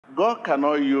God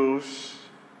cannot use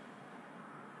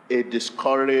a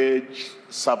discouraged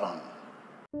servant.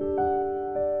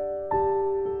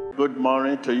 Good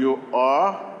morning to you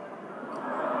all.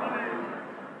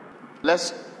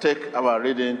 Let's take our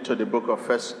reading to the book of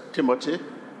 1 Timothy.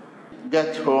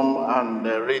 Get home and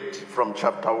read from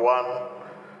chapter 1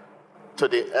 to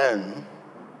the end.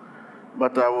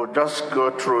 But I will just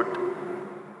go through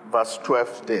verse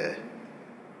 12 there.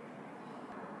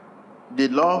 The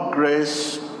Lord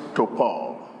grace to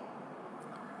Paul.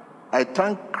 I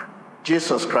thank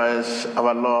Jesus Christ,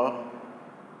 our Lord,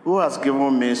 who has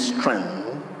given me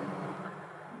strength,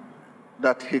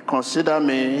 that he considered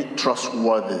me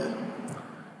trustworthy,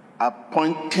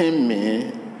 appointing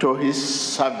me to his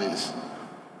service.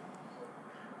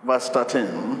 Verse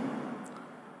 13.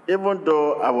 Even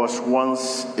though I was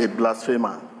once a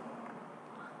blasphemer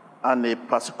and a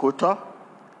persecutor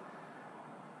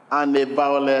and a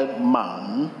violent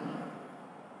man,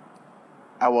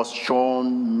 I was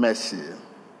shown mercy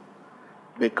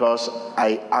because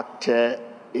I acted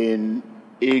in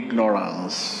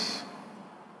ignorance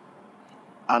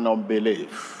and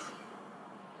unbelief.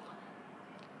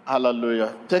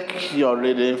 Hallelujah. Take your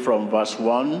reading from verse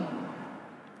 1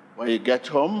 when you get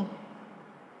home,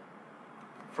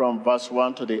 from verse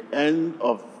 1 to the end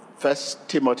of 1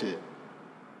 Timothy.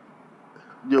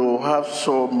 You have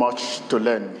so much to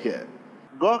learn here.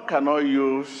 God cannot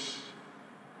use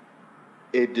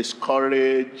a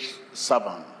discouraged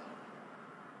servant.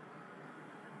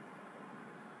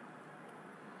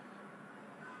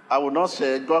 I would not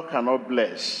say God cannot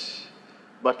bless,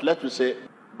 but let me say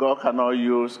God cannot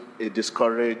use a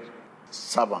discouraged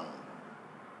servant.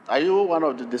 Are you one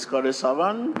of the discouraged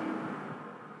servants?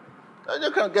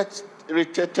 You can get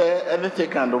irritated, anything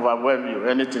can overwhelm you,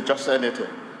 anything, just anything.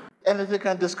 Anything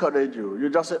can discourage you. You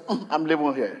just say, I'm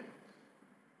living here.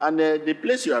 And the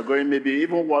place you are going may be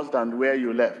even worse than where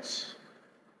you left.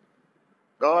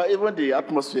 Or even the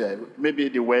atmosphere, maybe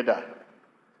the weather.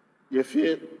 You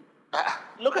feel,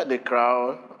 look at the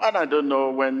crowd, and I don't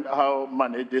know how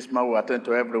many this man will attend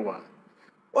to everyone.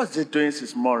 What's he doing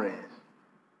this morning?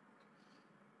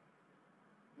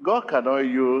 God cannot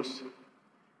use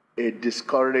a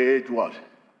discouraged what?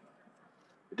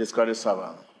 A discouraged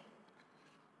servant.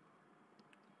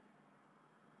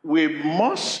 We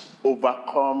must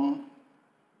overcome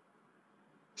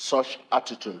such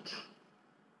attitude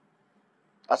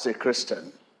as a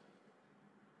Christian.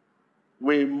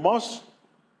 We must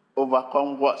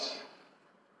overcome what?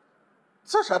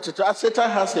 Such attitude.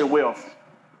 Satan has a way of,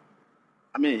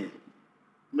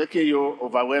 making you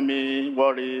overwhelming,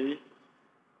 worry,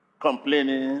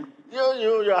 complaining.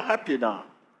 You are happy now.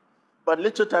 But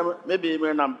little time, maybe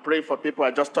when I'm praying for people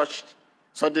I just touched,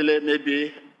 suddenly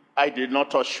maybe I did not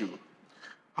touch you.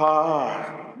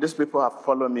 These people have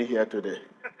followed me here today.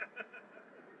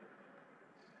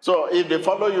 So if they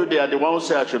follow you, they are the ones who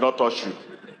say I should not touch you.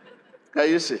 Can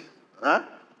you see?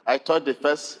 I thought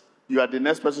you are the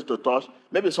next person to touch.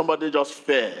 Maybe somebody just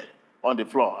fell on the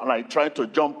floor, and I tried to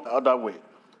jump the other way,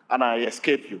 and I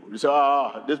escaped you. You say,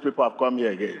 these people have come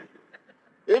here again.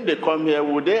 If they come here,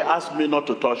 would they ask me not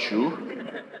to touch you?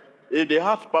 If they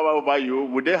have power over you,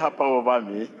 would they have power over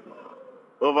me?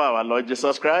 Over our Lord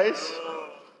Jesus Christ?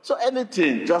 So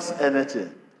anything, just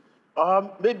anything.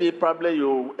 Maybe probably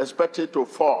you expected to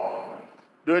fall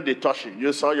during the touching.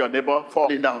 You saw your neighbor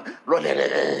falling down.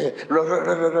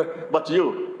 But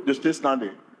you still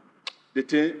standing. The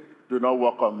thing do not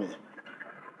work on me.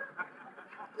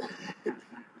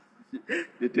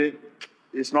 The thing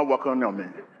is not working on me.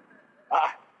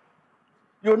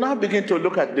 You now begin to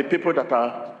look at the people that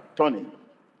are turning.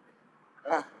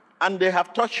 And they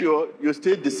have touched you, you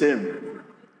stay the same.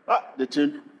 The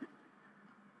thing,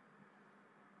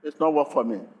 it's not work for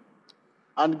me.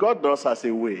 And God does has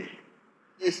a way.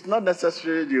 It's not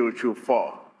necessary you should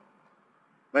fall.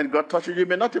 When God touches you, you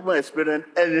may not even experience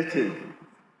anything.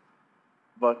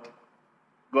 But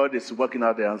God is working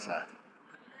out the answer.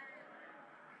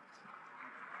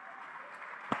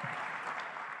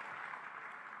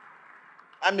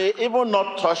 I may even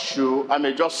not touch you. I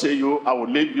may just say you, I will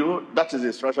leave you. That is the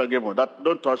instruction given. That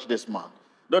don't touch this man.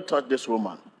 Don't touch this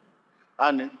woman.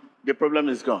 And the problem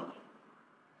is gone.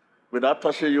 Without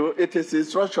touching you, it is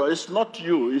instruction. It's not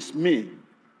you, it's me.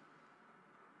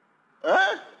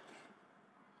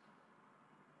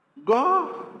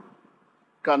 God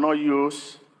cannot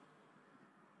use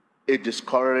a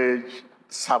discouraged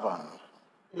servant.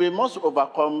 We must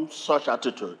overcome such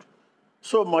attitude.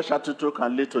 So much attitude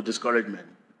can lead to discouragement.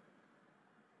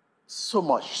 So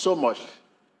much.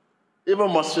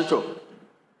 Even mosquito.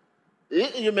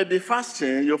 You may be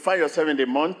fasting, you find yourself in the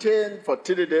mountain for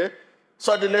 3 days.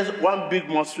 Suddenly, one big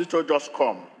mosquito just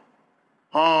come.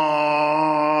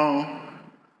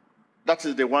 That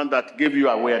is the one that gave you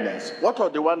awareness. What are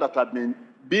the one that have been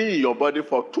in your body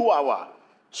for 2 hours,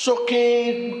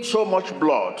 soaking so much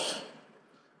blood?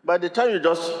 By the time you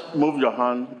just move your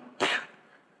hand,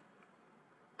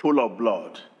 full of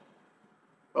blood.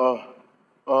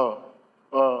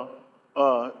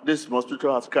 This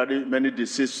mosquito has carried many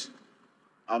diseases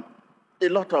and a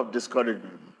lot of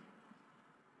discouragement.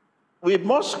 We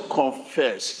must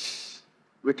confess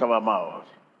with our mouth,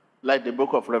 like the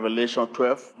book of Revelation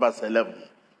 12, verse 11.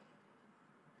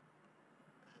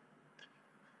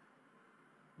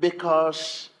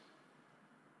 Because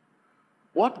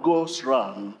what goes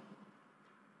wrong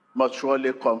must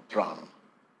surely come wrong.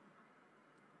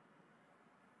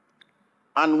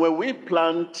 And when we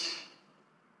plant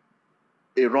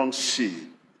a wrong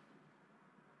seed,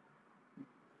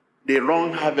 the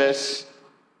wrong harvest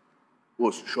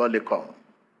will surely come.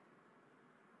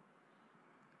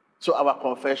 So our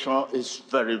confession is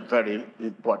very, very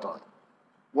important.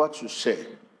 What you say.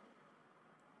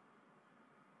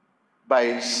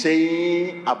 By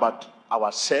saying about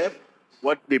ourselves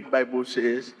what the Bible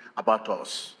says about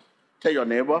us. Tell your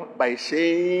neighbor, by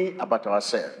saying about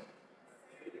ourselves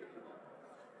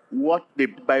what the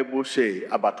Bible says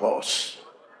about us.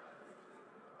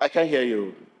 I can hear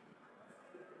you.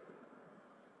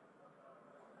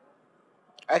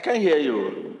 I can hear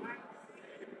you.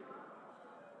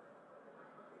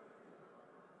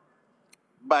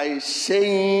 By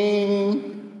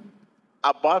saying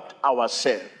about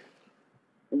ourselves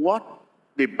what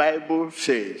the Bible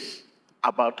says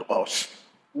about us,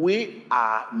 we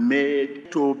are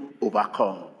made to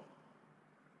overcome.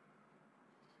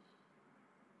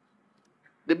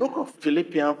 The book of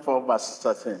Philippians 4, verse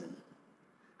 13.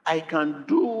 I can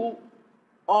do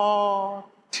all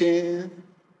things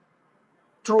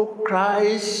through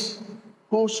Christ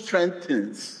who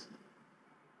strengthens.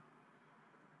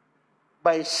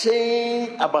 By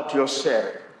saying about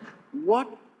yourself what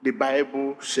the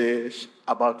Bible says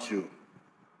about you.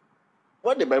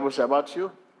 What the Bible says about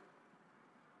you?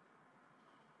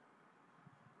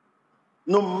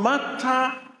 No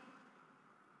matter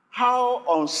how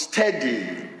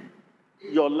unsteady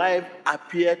your life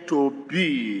appears to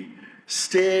be,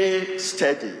 stay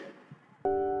steady.